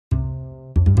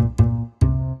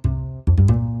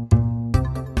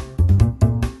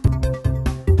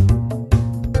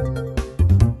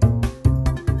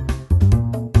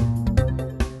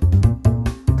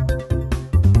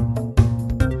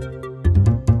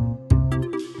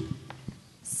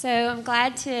So I'm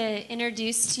glad to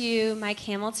introduce to you Mike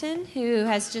Hamilton, who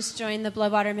has just joined the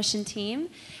Bloodwater Mission team.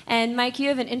 And Mike, you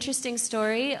have an interesting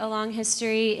story, a long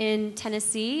history in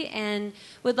Tennessee, and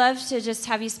would love to just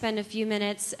have you spend a few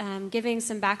minutes giving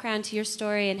some background to your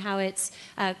story and how it's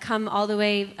come all the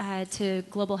way to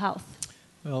global health.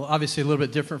 Well, obviously a little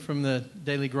bit different from the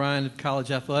daily grind of college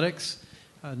athletics.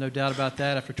 No doubt about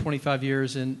that, after 25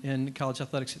 years in college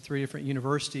athletics at 3 different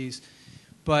universities.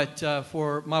 But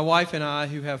for my wife and I,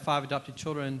 who have 5 adopted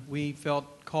children, we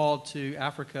felt called to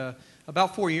Africa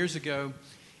about 4 years ago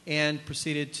and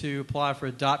proceeded to apply for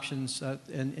adoptions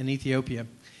in Ethiopia.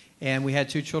 And we had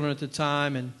 2 children at the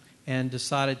time and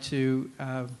decided to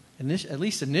at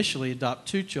least initially adopt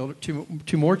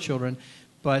 2 more children,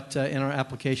 but in our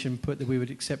application put that we would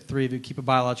accept 3 if we keep a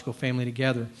biological family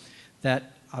together.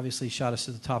 That obviously shot us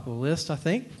to the top of the list, I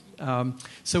think.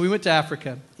 So we went to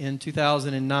Africa in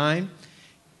 2009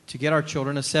 to get our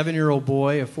children, a 7-year-old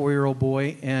boy, a 4-year-old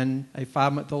boy, and a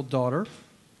 5-month-old daughter.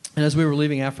 And as we were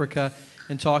leaving Africa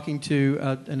and talking to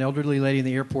an elderly lady in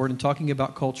the airport and talking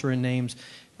about culture and names,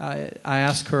 I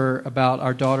asked her about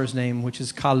our daughter's name, which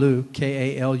is Kalu,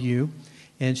 K-A-L-U,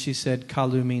 and she said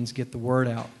Kalu means get the word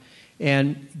out.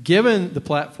 And given the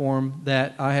platform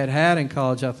that I had in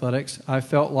college athletics, I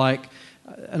felt like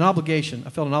an obligation.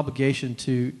 I felt an obligation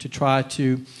to try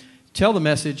to tell the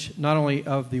message not only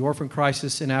of the orphan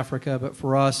crisis in Africa, but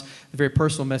for us, the very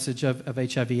personal message of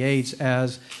HIV/AIDS,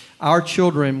 as our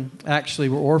children actually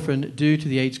were orphaned due to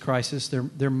the AIDS crisis.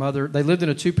 Their mother, they lived in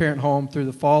a 2-parent home through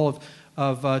the fall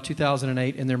of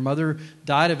 2008, and their mother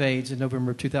died of AIDS in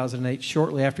November of 2008,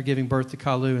 shortly after giving birth to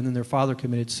Kalu, and then their father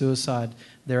committed suicide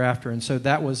thereafter. And so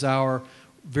that was our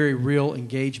very real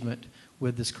engagement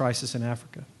with this crisis in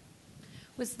Africa.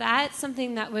 Was that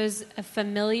something that was a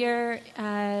familiar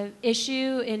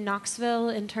issue in Knoxville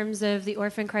in terms of the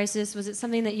orphan crisis? Was it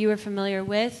something that you were familiar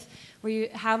with?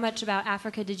 How much about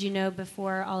Africa did you know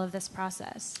before all of this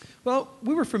process? Well,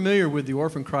 we were familiar with the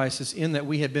orphan crisis in that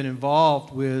we had been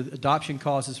involved with adoption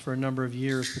causes for a number of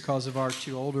years because of our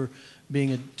 2 older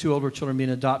children being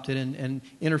adopted and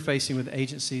interfacing with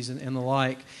agencies and the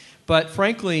like. But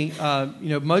frankly,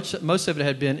 most of it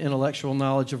had been intellectual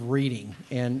knowledge of reading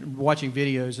and watching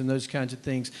videos and those kinds of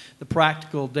things. The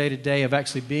practical day-to-day of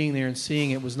actually being there and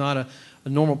seeing it was not a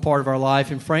normal part of our life.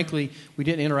 And frankly, we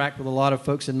didn't interact with a lot of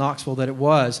folks in Knoxville that it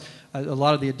was. A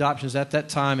lot of the adoptions at that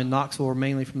time in Knoxville were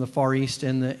mainly from the Far East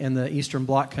and the Eastern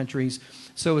Bloc countries.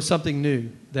 So it was something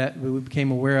new that we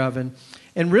became aware of.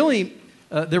 And really,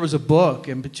 there was a book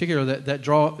in particular that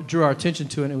drew our attention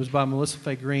to it, and it was by Melissa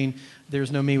Fay Green, There's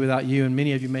No Me Without You, and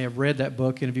many of you may have read that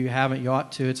book, and if you haven't, you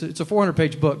ought to. It's a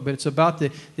 400-page book, but it's about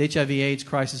the HIV/AIDS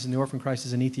crisis and the orphan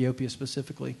crisis in Ethiopia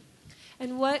specifically.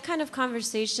 And what kind of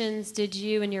conversations did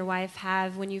you and your wife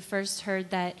have when you first heard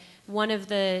that one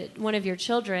of your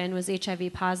children was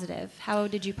HIV positive? How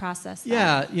did you process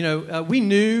that? Yeah, we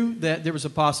knew that there was a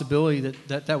possibility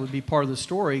that would be part of the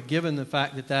story, given the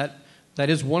fact that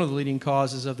is one of the leading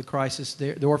causes of the crisis,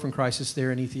 the orphan crisis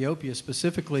there in Ethiopia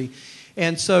specifically.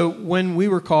 And so when we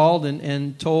were called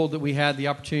and told that we had the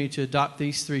opportunity to adopt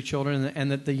these 3 children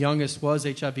and that the youngest was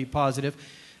HIV positive,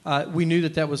 we knew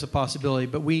that was a possibility.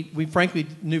 But we frankly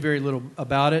knew very little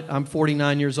about it. I'm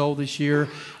 49 years old this year.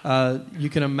 You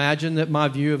can imagine that my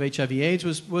view of HIV/AIDS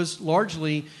was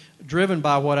largely driven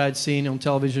by what I'd seen on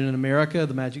television in America,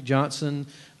 the Magic Johnson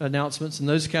announcements and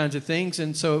those kinds of things.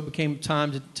 And so it became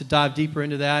time to dive deeper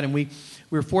into that. And we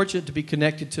were fortunate to be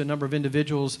connected to a number of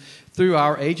individuals through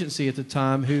our agency at the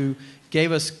time who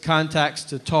gave us contacts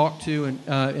to talk to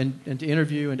and to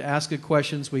interview and to ask good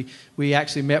questions. We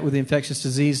actually met with the infectious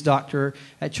disease doctor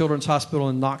at Children's Hospital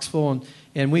in Knoxville,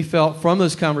 and we felt from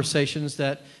those conversations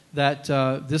that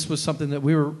this was something that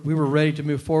we were ready to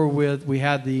move forward with. We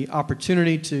had the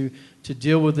opportunity to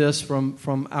deal with this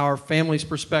from our family's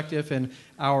perspective and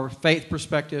our faith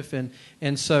perspective,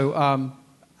 and so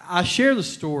I share the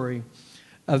story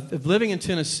of living in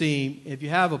Tennessee. If you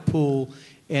have a pool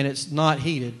and it's not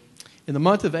heated, in the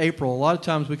month of April, a lot of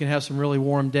times we can have some really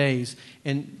warm days,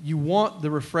 and you want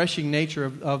the refreshing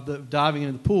nature of the diving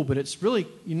into the pool, but it's really,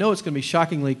 it's going to be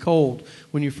shockingly cold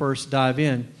when you first dive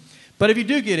in. But if you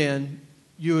do get in,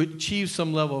 you achieve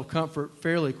some level of comfort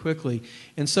fairly quickly.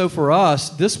 And so for us,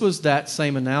 this was that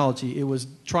same analogy. It was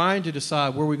trying to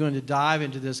decide where we're going to dive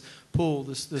into this pool,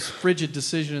 this frigid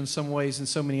decision in some ways, in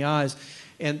so many eyes.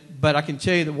 But I can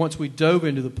tell you that once we dove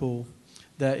into the pool,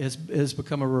 that has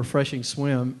become a refreshing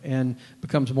swim and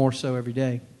becomes more so every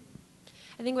day.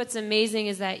 I think what's amazing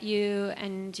is that you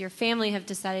and your family have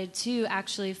decided to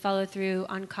actually follow through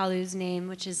on Kalu's name,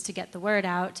 which is to get the word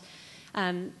out.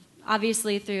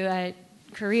 Obviously through a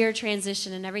career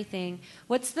transition and everything.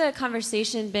 What's the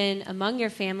conversation been among your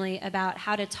family about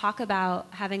how to talk about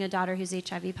having a daughter who's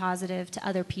HIV positive to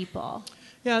other people?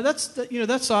 Yeah,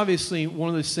 that's obviously one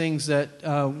of those things that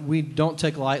we don't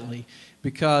take lightly,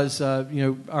 because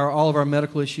all of our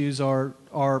medical issues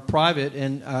are private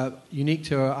and unique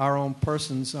to our own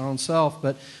persons, our own self.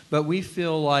 But we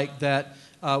feel like that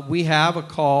we have a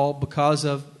call because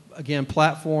of, again,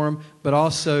 platform, but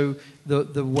also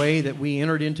the way that we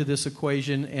entered into this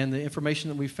equation and the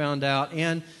information that we found out,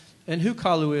 and who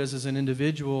Kalu is as an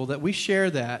individual, that we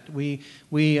share that. We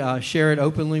share it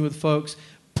openly with folks,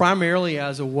 primarily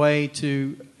as a way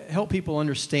to help people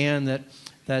understand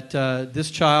that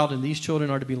this child and these children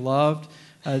are to be loved.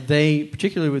 They,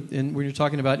 particularly when you're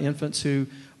talking about infants who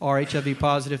are HIV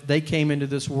positive, they came into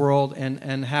this world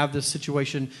and have this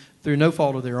situation through no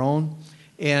fault of their own.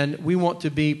 And we want to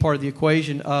be part of the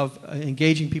equation of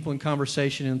engaging people in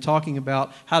conversation and talking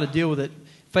about how to deal with it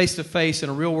face to face in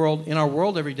a real world, in our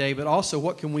world every day, but also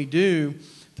what can we do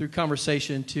through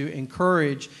conversation to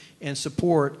encourage and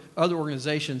support other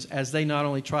organizations as they not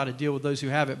only try to deal with those who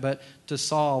have it, but to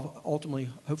ultimately,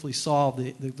 hopefully solve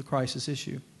the crisis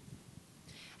issue.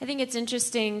 I think it's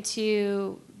interesting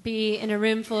to be in a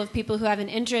room full of people who have an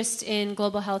interest in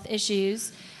global health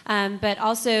issues, but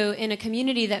also in a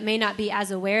community that may not be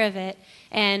as aware of it.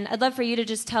 And I'd love for you to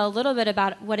just tell a little bit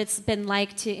about what it's been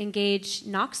like to engage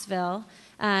Knoxville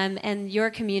and your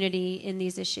community in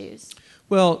these issues.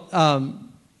 Well,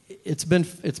 it's been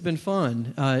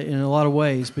fun in a lot of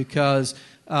ways, because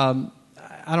I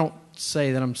don't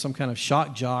say that I'm some kind of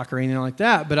shock jock or anything like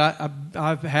that, but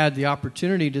I've had the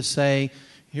opportunity to say,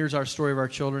 here's our story of our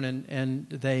children, and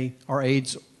they are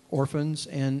AIDS orphans,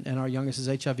 and our youngest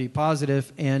is HIV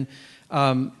positive, and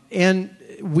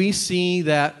we see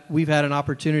that we've had an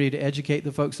opportunity to educate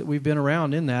the folks that we've been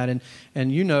around in that,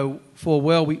 and you know full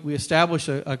well, we established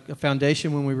a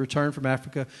foundation when we returned from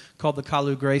Africa called the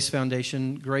Kalu Grace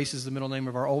Foundation. Grace is the middle name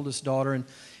of our oldest daughter, and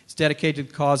it's dedicated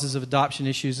to causes of adoption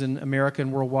issues in America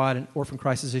and worldwide, and orphan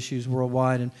crisis issues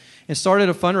worldwide, and started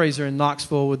a fundraiser in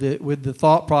Knoxville with the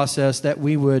thought process that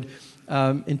we would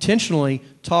intentionally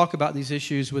talk about these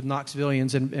issues with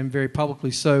Knoxvillians, and very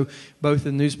publicly so, both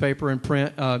in newspaper and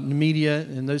print media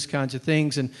and those kinds of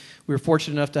things. And we were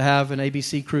fortunate enough to have an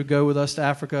ABC crew go with us to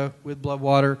Africa with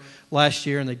Bloodwater last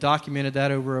year, and they documented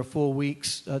that over a full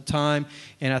week's time.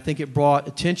 And I think it brought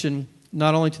attention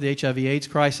not only to the HIV/AIDS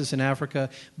crisis in Africa,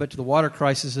 but to the water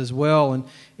crisis as well.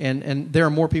 And there are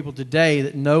more people today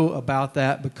that know about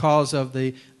that because of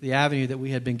the avenue that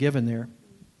we had been given there.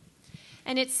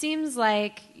 And it seems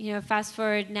like, fast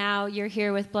forward now, you're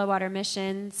here with Bloodwater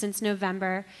Mission since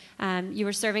November. You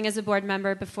were serving as a board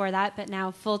member before that, but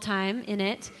now full-time in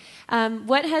it.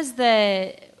 What has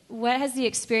the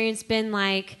experience been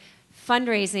like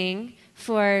fundraising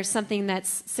for something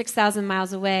that's 6,000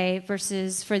 miles away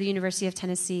versus for the University of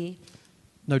Tennessee?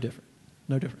 No different.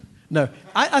 No,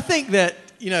 I think that,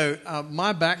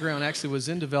 my background actually was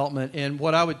in development, and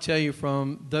what I would tell you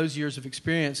from those years of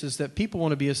experience is that people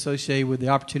want to be associated with the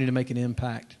opportunity to make an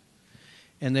impact.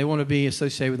 And they want to be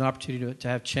associated with an opportunity to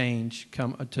have change,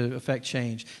 to affect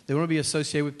change. They want to be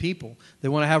associated with people. They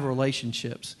want to have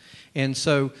relationships. And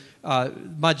so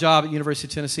my job at University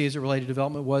of Tennessee as it related to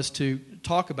development was to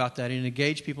talk about that and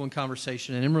engage people in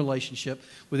conversation and in relationship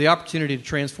with the opportunity to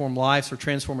transform lives or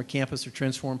transform a campus or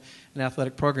transform an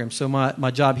athletic program. So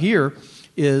my job here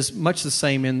is much the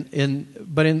same,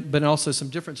 but also some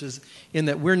differences in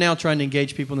that we're now trying to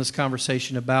engage people in this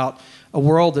conversation about a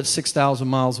world that's 6,000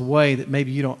 miles away that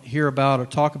maybe you don't hear about or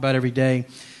talk about every day.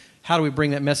 How do we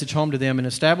bring that message home to them and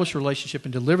establish a relationship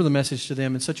and deliver the message to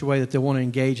them in such a way that they want to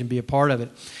engage and be a part of it?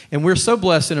 And we're so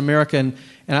blessed in America, and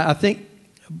I think,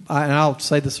 and I'll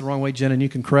say this the wrong way, Jen, and you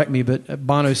can correct me, but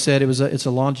Bono said it's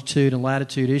a longitude and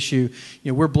latitude issue.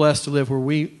 We're blessed to live where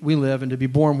we live and to be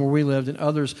born where we lived, and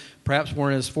others perhaps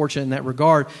weren't as fortunate in that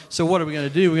regard. So what are we going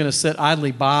to do? We're going to sit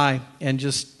idly by and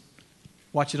just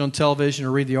watch it on television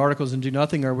or read the articles and do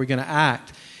nothing, or are we going to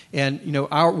act? And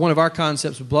one of our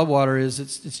concepts with Bloodwater is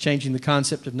it's changing the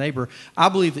concept of neighbor. I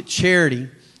believe that charity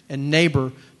and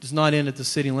neighbor does not end at the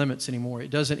city limits anymore. It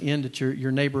doesn't end at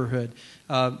your neighborhood.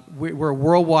 We're a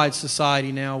worldwide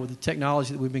society now with the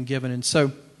technology that we've been given. And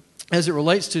so as it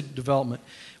relates to development,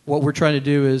 what we're trying to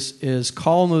do is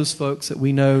call on those folks that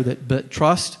we know that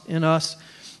trust in us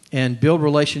and build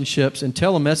relationships and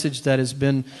tell a message that has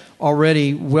been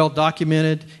already well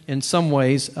documented in some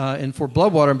ways. And for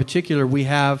Bloodwater in particular, we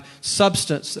have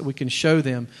substance that we can show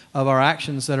them of our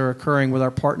actions that are occurring with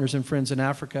our partners and friends in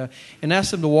Africa, and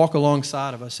ask them to walk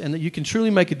alongside of us. And that you can truly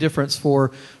make a difference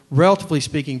for, relatively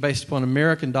speaking, based upon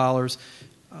American dollars,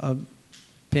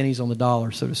 pennies on the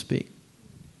dollar, so to speak.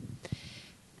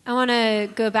 I want to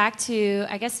go back to,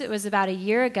 I guess it was about a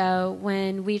year ago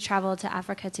when we traveled to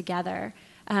Africa together.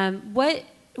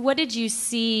 What did you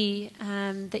see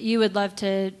that you would love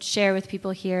to share with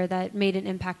people here that made an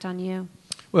impact on you?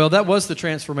 Well, that was the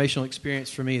transformational experience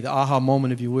for me, the aha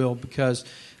moment, if you will, because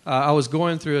I was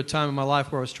going through a time in my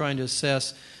life where I was trying to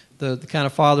assess the kind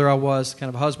of father I was, the kind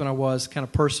of husband I was, the kind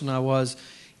of person I was,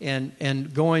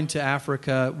 and going to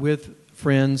Africa with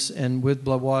friends and with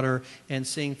Bloodwater and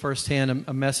seeing firsthand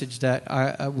a message that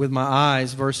I, with my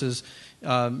eyes versus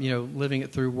living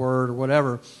it through word or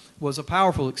whatever, was a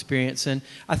powerful experience. And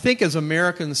I think as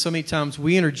Americans, so many times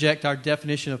we interject our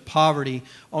definition of poverty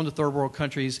onto third world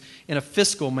countries in a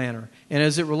fiscal manner. And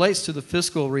as it relates to the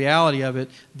fiscal reality of it,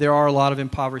 there are a lot of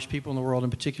impoverished people in the world, in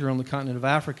particular on the continent of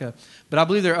Africa. But I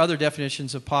believe there are other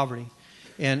definitions of poverty.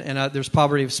 And there's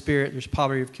poverty of spirit, there's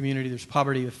poverty of community, there's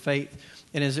poverty of faith.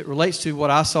 And as it relates to what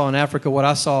I saw in Africa, what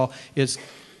I saw is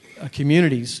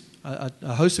communities,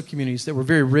 a host of communities that were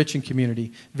very rich in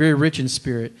community, very rich in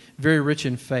spirit, very rich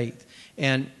in faith.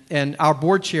 And our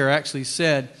board chair actually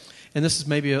said, and this is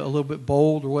maybe a little bit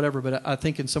bold or whatever, but I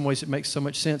think in some ways it makes so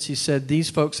much sense. He said, these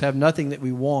folks have nothing that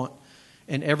we want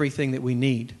and everything that we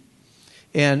need.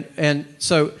 And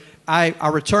so I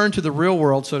returned to the real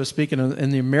world, so to speak, in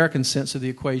the American sense of the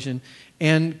equation,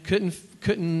 and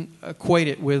couldn't equate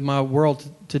it with my world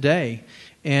today,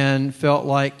 and felt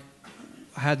like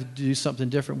I had to do something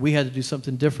different. We had to do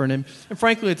something different. And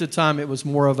frankly, at the time, it was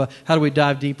more of a, how do we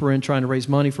dive deeper in trying to raise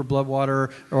money for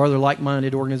Bloodwater or other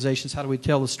like-minded organizations? How do we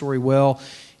tell the story well?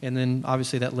 And then,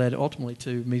 obviously, that led ultimately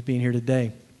to me being here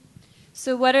today.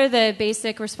 So what are the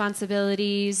basic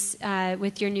responsibilities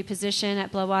with your new position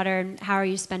at Bloodwater, and how are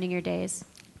you spending your days?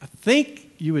 I think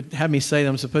you would have me say that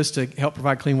I'm supposed to help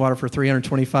provide clean water for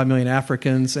 325 million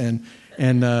Africans and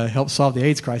help solve the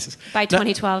AIDS crisis. By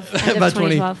 2012, end by of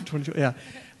 2012. 2012,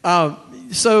 yeah.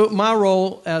 So my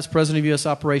role as president of U.S.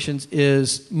 operations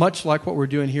is much like what we're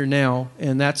doing here now,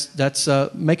 and that's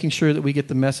making sure that we get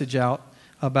the message out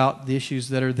about the issues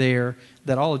that are there,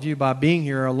 that all of you, by being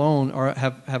here alone,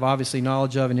 have obviously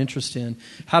knowledge of and interest in.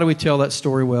 How do we tell that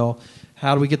story well?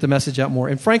 How do we get the message out more?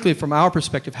 And frankly, from our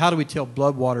perspective, how do we tell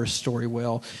Bloodwater's story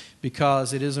well?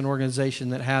 Because it is an organization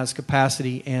that has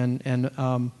capacity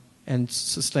and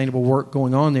sustainable work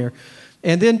going on there.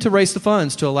 And then to raise the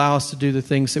funds to allow us to do the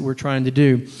things that we're trying to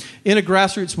do in a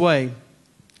grassroots way,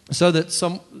 so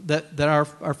that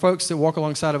our folks that walk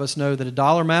alongside of us know that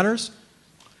 $1 matters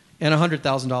and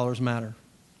 $100,000 matter,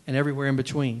 and everywhere in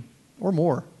between, or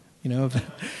more.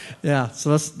 Yeah.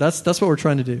 So that's what we're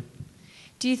trying to do.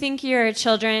 Do you think your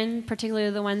children,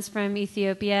 particularly the ones from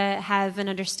Ethiopia, have an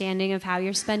understanding of how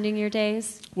you're spending your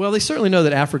days? Well, they certainly know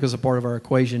that Africa is a part of our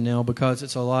equation now, because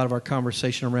it's a lot of our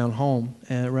conversation around home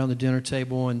and around the dinner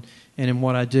table and in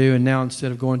what I do. And now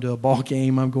instead of going to a ball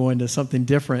game, I'm going to something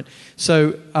different.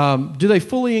 So do they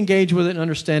fully engage with it and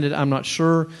understand it? I'm not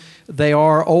sure. They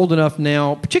are old enough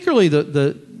now, particularly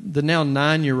the now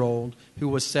 9-year-old who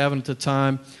was 7 at the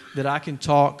time, that I can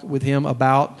talk with him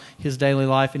about his daily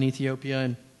life in Ethiopia.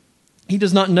 And he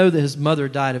does not know that his mother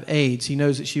died of AIDS. He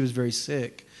knows that she was very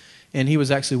sick, and he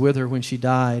was actually with her when she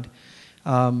died.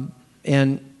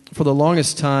 And for the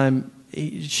longest time,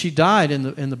 she died in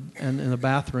the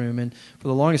bathroom, and for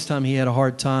the longest time, he had a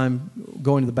hard time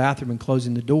going to the bathroom and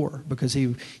closing the door, because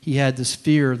he had this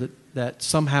fear that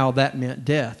somehow that meant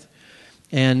death.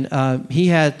 And he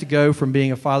had to go from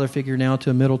being a father figure now to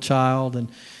a middle child. And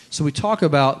so we talk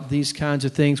about these kinds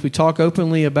of things. We talk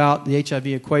openly about the HIV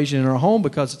equation in our home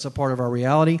because it's a part of our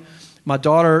reality. My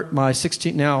daughter, my almost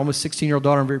 16-year-old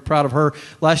daughter, I'm very proud of her.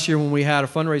 Last year when we had a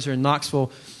fundraiser in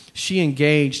Knoxville, she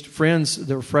engaged friends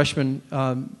that were freshman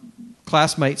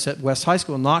classmates at West High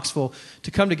School in Knoxville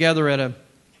to come together at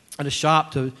a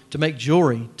shop to make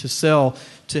jewelry to sell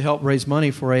to help raise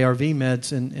money for ARV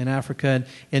meds in Africa.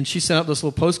 And she sent out this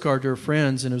little postcard to her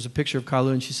friends, and it was a picture of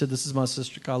Kalu, and she said, "This is my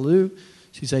sister Kalu.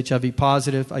 She's HIV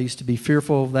positive. I used to be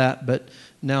fearful of that, but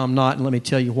now I'm not, and let me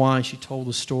tell you why." And she told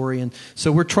the story. And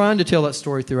so we're trying to tell that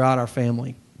story throughout our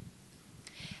family.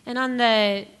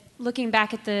 And looking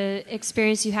back at the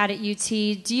experience you had at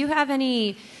UT, do you have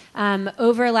any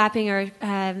overlapping or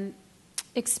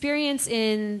experience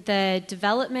in the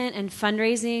development and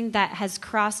fundraising that has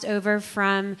crossed over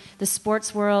from the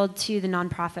sports world to the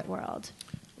nonprofit world?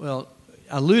 Well,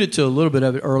 I alluded to a little bit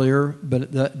of it earlier,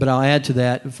 but I'll add to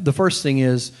that. The first thing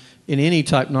is, in any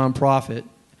type nonprofit,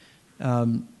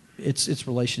 it's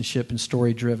relationship and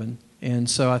story driven, and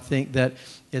so I think that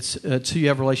it's who you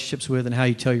have relationships with and how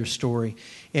you tell your story,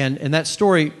 and that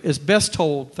story is best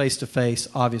told face to face,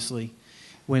 obviously,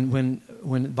 when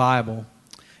viable.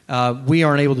 We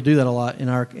aren't able to do that a lot in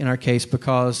our case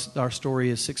because our story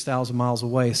is 6,000 miles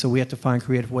away. So we have to find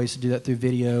creative ways to do that through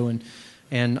video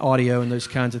and audio and those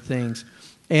kinds of things.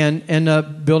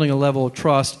 And building a level of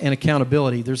trust and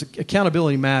accountability.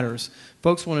 Accountability matters.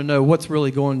 Folks want to know what's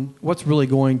really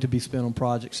going to be spent on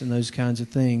projects and those kinds of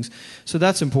things. So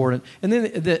that's important. And then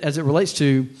as it relates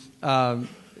to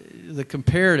the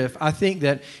comparative, I think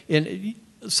that in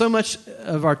so much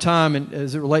of our time,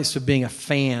 as it relates to being a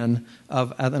fan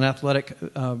of an athletic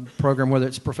program, whether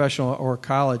it's professional or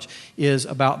college, is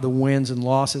about the wins and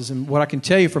losses. And what I can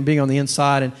tell you from being on the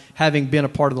inside and having been a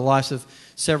part of the lives of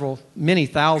many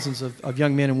thousands of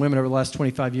young men and women over the last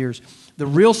 25 years, the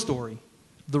real story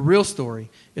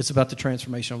is about the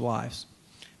transformation of lives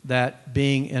that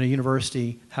being in a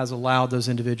university has allowed those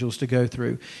individuals to go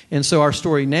through. And so our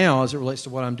story now, as it relates to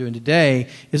what I'm doing today,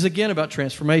 is again about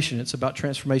transformation. It's about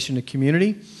transformation in the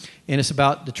community, and it's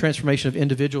about the transformation of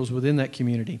individuals within that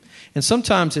community. And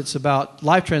sometimes it's about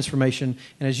life transformation,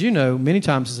 and as you know, many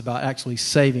times it's about actually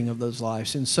saving of those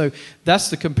lives. And so that's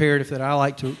the comparative that I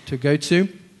like to go to.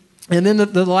 And then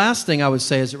the last thing I would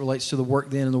say as it relates to the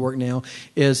work then and the work now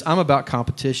is I'm about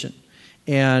competition.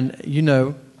 And you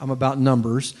know, I'm about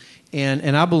numbers,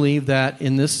 and I believe that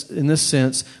in this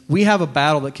sense, we have a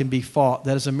battle that can be fought,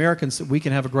 that as Americans that we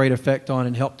can have a great effect on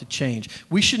and help to change.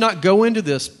 We should not go into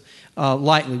this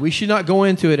lightly. We should not go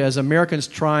into it as Americans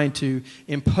trying to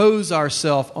impose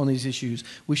ourselves on these issues.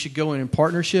 We should go in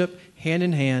partnership, hand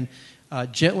in hand,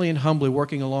 gently and humbly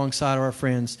working alongside our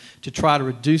friends to try to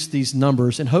reduce these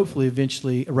numbers and hopefully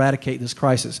eventually eradicate this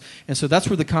crisis. And so that's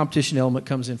where the competition element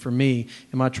comes in for me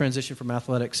in my transition from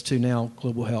athletics to now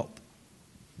global health.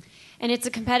 And it's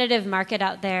a competitive market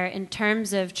out there in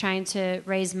terms of trying to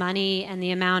raise money and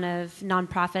the amount of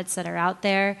nonprofits that are out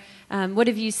there. What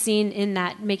have you seen in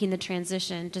that, making the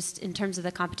transition, just in terms of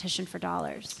the competition for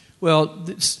dollars? Well,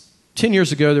 10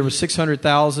 years ago, there were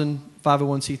 600,000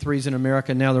 501c3s in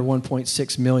America. Now there are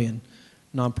 1.6 million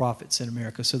nonprofits in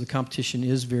America. So the competition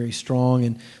is very strong.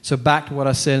 And so back to what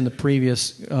I said in the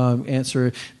previous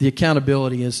answer, the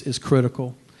accountability is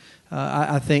critical.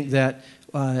 I think that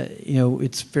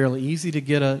it's fairly easy to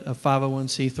get a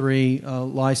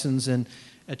 501c3 license and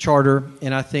a charter.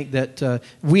 And I think that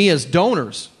we as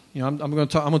donors, I'm going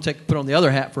to put on the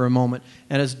other hat for a moment.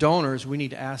 And as donors, we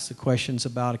need to ask the questions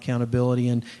about accountability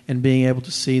and being able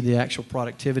to see the actual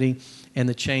productivity and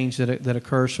the change that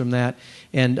occurs from that.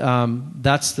 And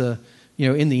that's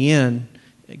in the end,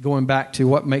 going back to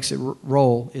what makes it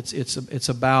roll. It's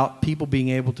about people being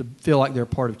able to feel like they're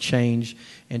part of change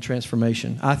and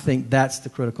transformation. I think that's the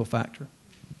critical factor.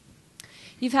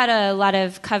 You've had a lot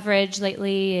of coverage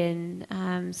lately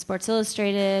in Sports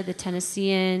Illustrated, the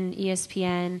Tennessean,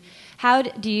 ESPN. How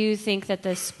do you think that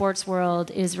the sports world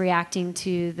is reacting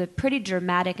to the pretty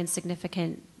dramatic and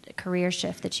significant career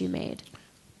shift that you made?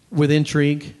 With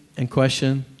intrigue and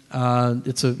question.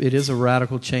 It is a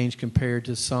radical change compared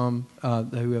to some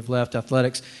who have left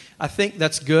athletics. I think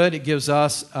that's good. It gives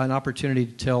us an opportunity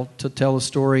to tell a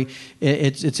story.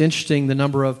 It's interesting the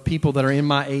number of people that are in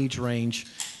my age range,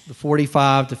 the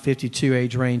 45 to 52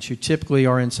 age range, who typically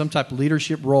are in some type of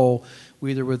leadership role,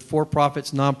 either with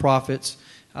for-profits, nonprofits,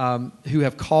 who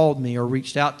have called me or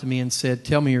reached out to me and said,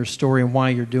 tell me your story and why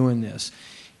you're doing this.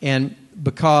 And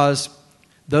because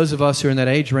those of us who are in that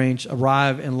age range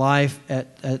arrive in life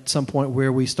at some point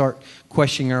where we start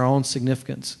questioning our own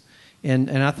significance. And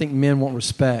I think men want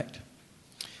respect.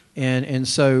 And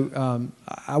so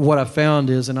what I found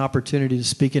is an opportunity to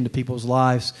speak into people's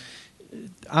lives.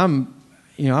 I'm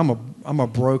a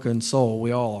broken soul.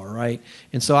 We all are, right?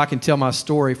 And so I can tell my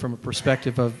story from a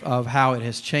perspective of how it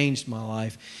has changed my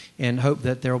life, and hope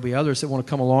that there will be others that want to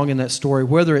come along in that story,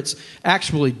 whether it's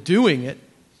actually doing it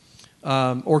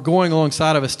or going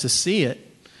alongside of us to see it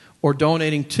or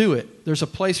donating to it. There's a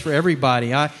place for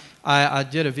everybody. I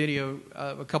did a video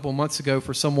a couple of months ago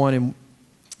for someone, and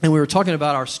we were talking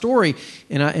about our story,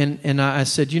 and I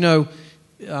said,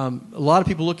 a lot of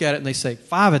people look at it and they say,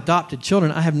 5 adopted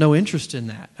children. I have no interest in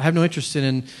that. I have no interest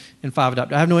in 5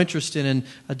 adopted. I have no interest in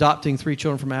adopting 3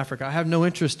 children from Africa. I have no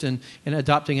interest in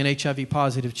adopting an HIV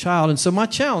positive child. And so my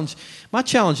challenge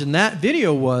in that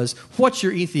video was, what's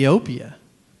your Ethiopia?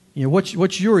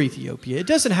 What's your Ethiopia? It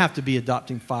doesn't have to be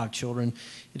adopting 5 children.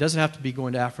 It doesn't have to be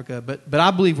going to Africa. But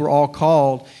I believe we're all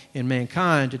called in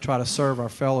mankind to try to serve our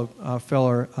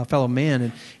fellow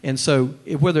man. And so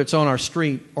whether it's on our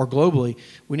street or globally,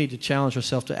 we need to challenge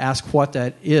ourselves to ask what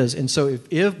that is. And so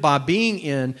if by being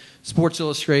in Sports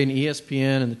Illustrated and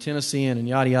ESPN and the Tennessean and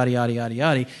yada, yada, yada, yada,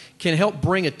 yada, can help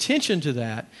bring attention to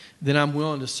that, then I'm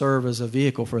willing to serve as a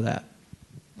vehicle for that.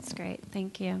 That's great.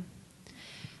 Thank you.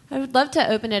 I would love to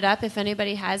open it up if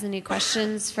anybody has any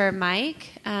questions for Mike.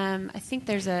 I think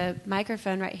there's a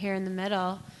microphone right here in the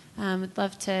middle. Would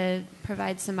love to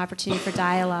provide some opportunity for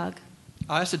dialogue.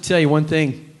 I have to tell you one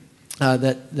thing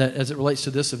that as it relates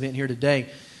to this event here today.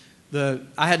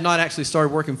 I had not actually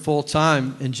started working full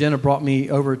time, and Jena brought me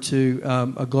over to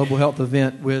a global health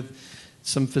event with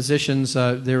some physicians.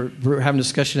 They were having a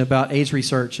discussion about AIDS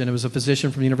research, and it was a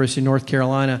physician from the University of North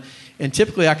Carolina. And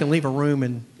typically I can leave a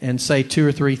room and say 2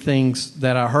 or 3 things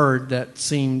that I heard that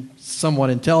seemed somewhat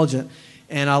intelligent.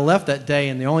 And I left that day,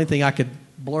 and the only thing I could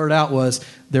blurt out was,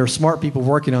 there are smart people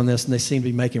working on this, and they seem to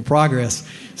be making progress.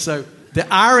 So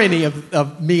the irony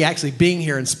of me actually being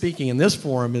here and speaking in this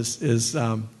forum is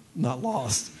not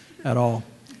lost at all.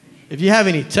 If you have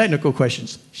any technical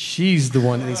questions, she's the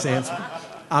one that needs to answer.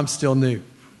 I'm still new.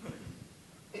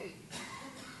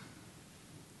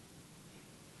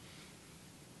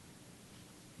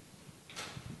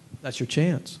 That's your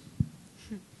chance.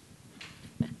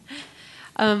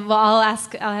 Well, I'll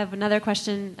have another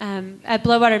question. At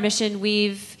Bloodwater Mission,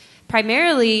 we've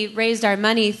primarily raised our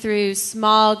money through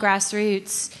small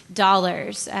grassroots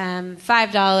dollars, $5,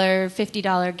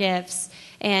 $50 gifts,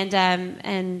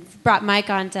 and brought Mike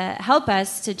on to help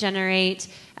us to generate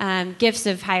gifts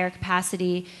of higher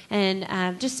capacity.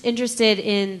 And just interested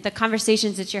in the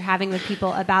conversations that you're having with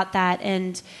people about that,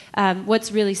 and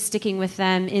what's really sticking with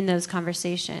them in those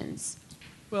conversations.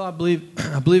 Well, I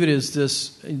believe it is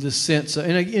this sense,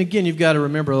 and again, you've got to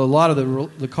remember, a lot of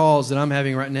the calls that I'm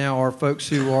having right now are folks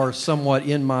who are somewhat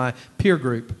in my peer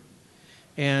group,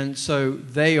 and so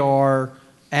they are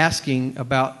asking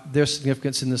about their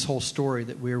significance in this whole story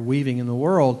that we're weaving in the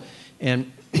world,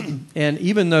 and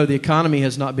even though the economy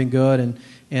has not been good,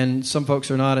 and some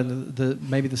folks are not in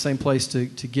maybe the same place to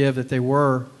give that they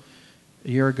were a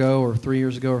year ago, or 3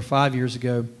 years ago, or 5 years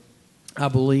ago. I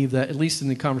believe that, at least in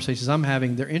the conversations I'm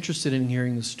having, they're interested in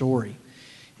hearing the story.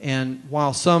 And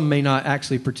while some may not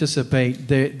actually participate,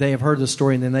 they have heard the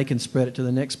story, and then they can spread it to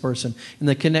the next person. And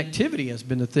the connectivity has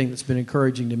been the thing that's been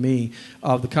encouraging to me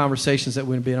of the conversations that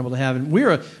we've been able to have. And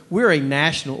we're a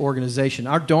national organization.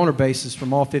 Our donor base is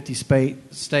from all 50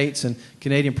 states and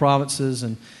Canadian provinces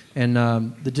and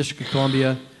the District of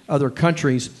Columbia, other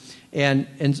countries. And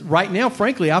right now,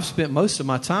 frankly, I've spent most of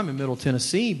my time in Middle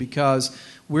Tennessee because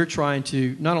we're trying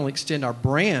to not only extend our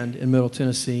brand in Middle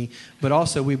Tennessee, but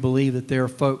also we believe that there are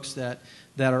folks that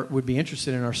would be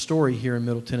interested in our story here in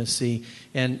Middle Tennessee.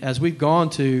 And as we've gone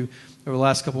over the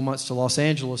last couple months to Los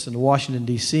Angeles and to Washington,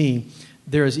 D.C.,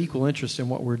 there is equal interest in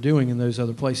what we're doing in those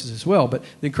other places as well. But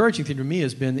the encouraging thing to me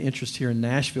has been the interest here in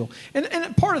Nashville.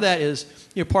 And part of that is,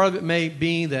 part of it may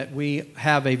be that we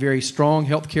have a very strong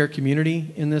healthcare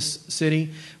community in this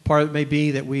city. Part of it may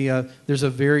be that there's a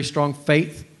very strong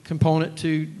faith component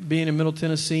to being in Middle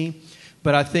Tennessee.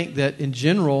 But I think that in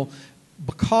general,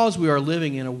 because we are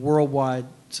living in a worldwide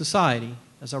society,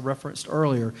 as I referenced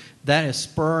earlier, that is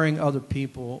spurring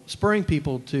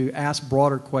people to ask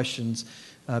broader questions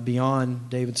beyond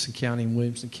Davidson County and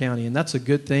Williamson County. And that's a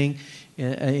good thing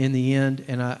in the end.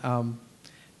 And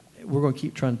we're going to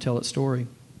keep trying to tell that story.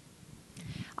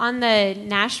 On the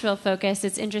Nashville focus,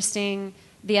 it's interesting.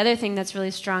 The other thing that's really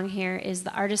strong here is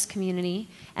the artist community,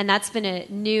 and that's been a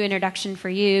new introduction for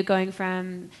you, going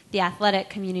from the athletic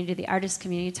community to the artist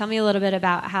community. Tell me a little bit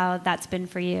about how that's been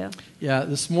for you. Yeah,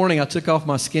 this morning I took off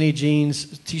my skinny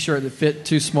jeans, t-shirt that fit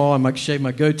too small, and shaved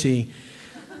my goatee,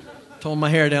 toned my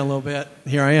hair down a little bit.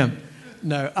 Here I am.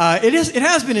 No, it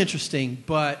has been interesting,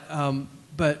 but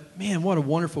man, what a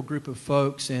wonderful group of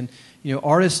folks, and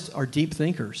artists are deep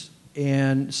thinkers,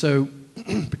 and so.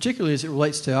 Particularly as it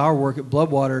relates to our work at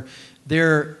Bloodwater,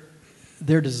 their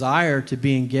desire to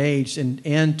be engaged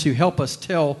and to help us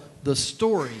tell the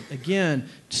story. Again,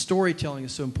 storytelling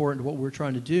is so important to what we're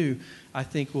trying to do. I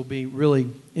think will be really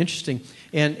interesting.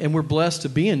 And we're blessed to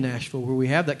be in Nashville where we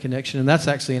have that connection, and that's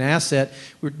actually an asset.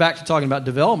 We're back to talking about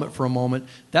development for a moment.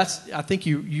 I think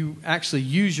you actually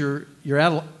use your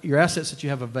assets that you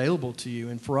have available to you.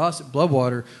 And for us at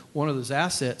Bloodwater, one of those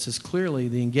assets is clearly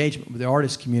the engagement with the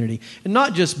artist community. And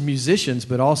not just musicians,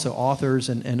 but also authors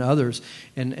and others,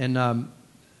 and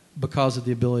because of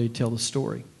the ability to tell the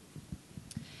story.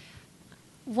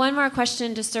 One more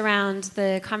question just around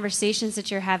the conversations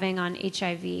that you're having on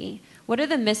HIV. What are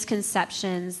the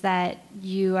misconceptions that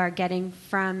you are getting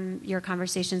from your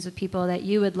conversations with people that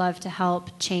you would love to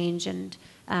help change and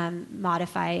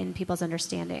modify in people's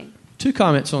understanding? 2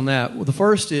 comments on that. Well, the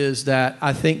first is that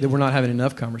I think that we're not having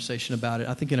enough conversation about it.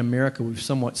 I think in America we've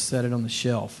somewhat set it on the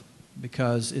shelf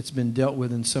because it's been dealt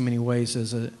with in so many ways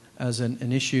as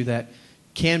an issue that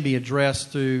can be addressed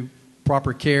through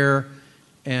proper care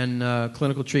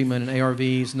clinical treatment and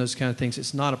ARVs and those kind of things.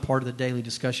 It's not a part of the daily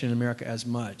discussion in America as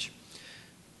much,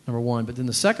 number one. But then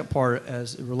the second part,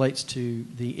 as it relates to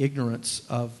the ignorance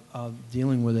of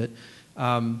dealing with it,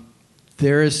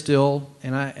 there is still,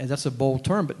 and that's a bold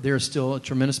term, but there is still a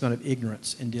tremendous amount of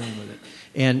ignorance in dealing with it.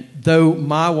 And though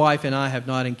my wife and I have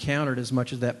not encountered as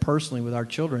much of that personally with our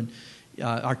children,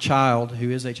 our child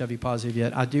who is HIV positive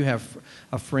yet, I do have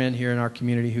a friend here in our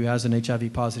community who has an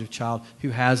HIV positive child who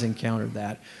has encountered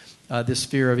that, this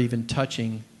fear of even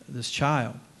touching this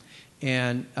child.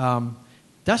 And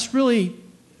that's really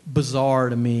bizarre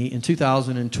to me in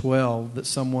 2012 that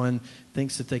someone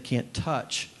thinks that they can't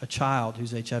touch a child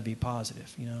who's HIV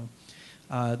positive. You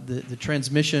know, the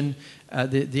transmission,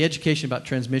 the education about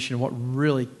transmission, what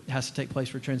really has to take place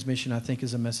for transmission, I think,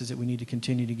 is a message that we need to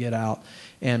continue to get out.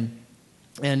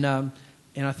 And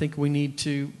I think we need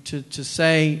to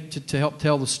help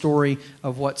tell the story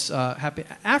of what's happening.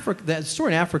 Africa, the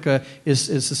story in Africa is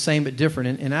the same but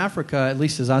different. In Africa, at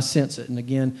least as I sense it, and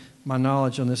again, my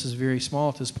knowledge on this is very small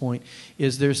at this point,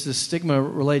 is there's this stigma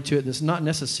related to it that's not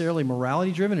necessarily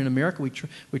morality driven. In America,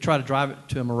 we try to drive it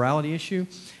to a morality issue.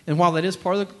 And while that is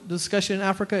part of the discussion in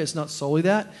Africa, it's not solely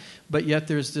that, but yet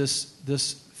there's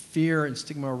this fear and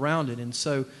stigma around it. And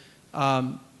so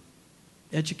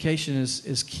education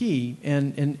is key,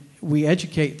 and we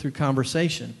educate through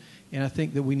conversation. And I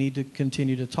think that we need to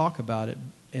continue to talk about it,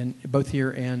 and both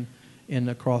here and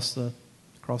across the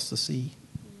sea.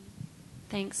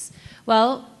 Thanks.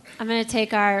 Well, I'm going to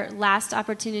take our last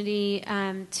opportunity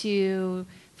for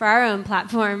our own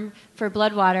platform for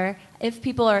Bloodwater. If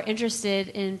people are interested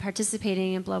in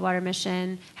participating in Bloodwater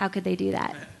Mission, how could they do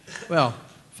that? Well,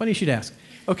 funny you should ask.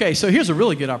 Okay, so here's a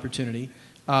really good opportunity.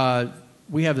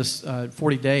 We have this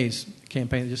 40 Days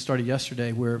campaign that just started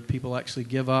yesterday where people actually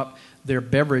give up their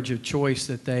beverage of choice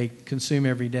that they consume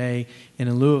every day, and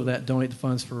in lieu of that, donate the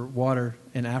funds for water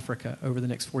in Africa over the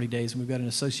next 40 days. And we've got an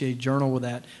associated journal with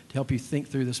that to help you think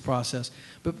through this process.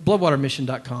 But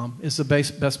bloodwatermission.com is the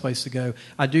best place to go.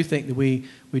 I do think that we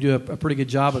do a pretty good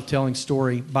job of telling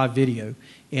story by video.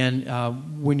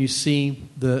 And when you see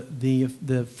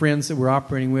the friends that we're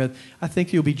operating with, I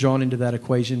think you'll be drawn into that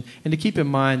equation. And to keep in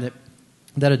mind that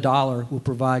 $1 will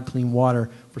provide clean water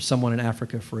for someone in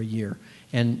Africa for a year.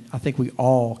 And I think we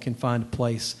all can find a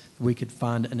place where we could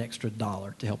find an extra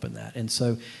 $1 to help in that. And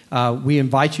so we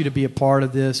invite you to be a part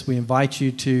of this. We invite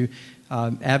you to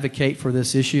advocate for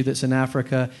this issue that's in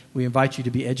Africa. We invite you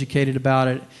to be educated about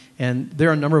it. And there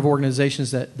are a number of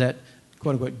organizations that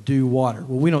quote-unquote, do water.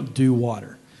 Well, we don't do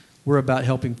water. We're about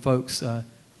helping folks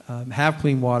have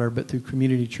clean water, but through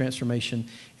community transformation.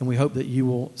 And we hope that you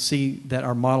will see that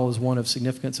our model is one of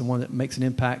significance and one that makes an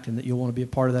impact, and that you'll want to be a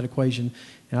part of that equation.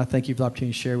 And I thank you for the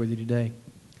opportunity to share with you today.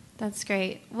 That's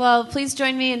great. Well, please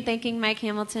join me in thanking Mike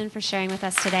Hamilton for sharing with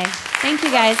us today. Thank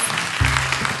you, guys.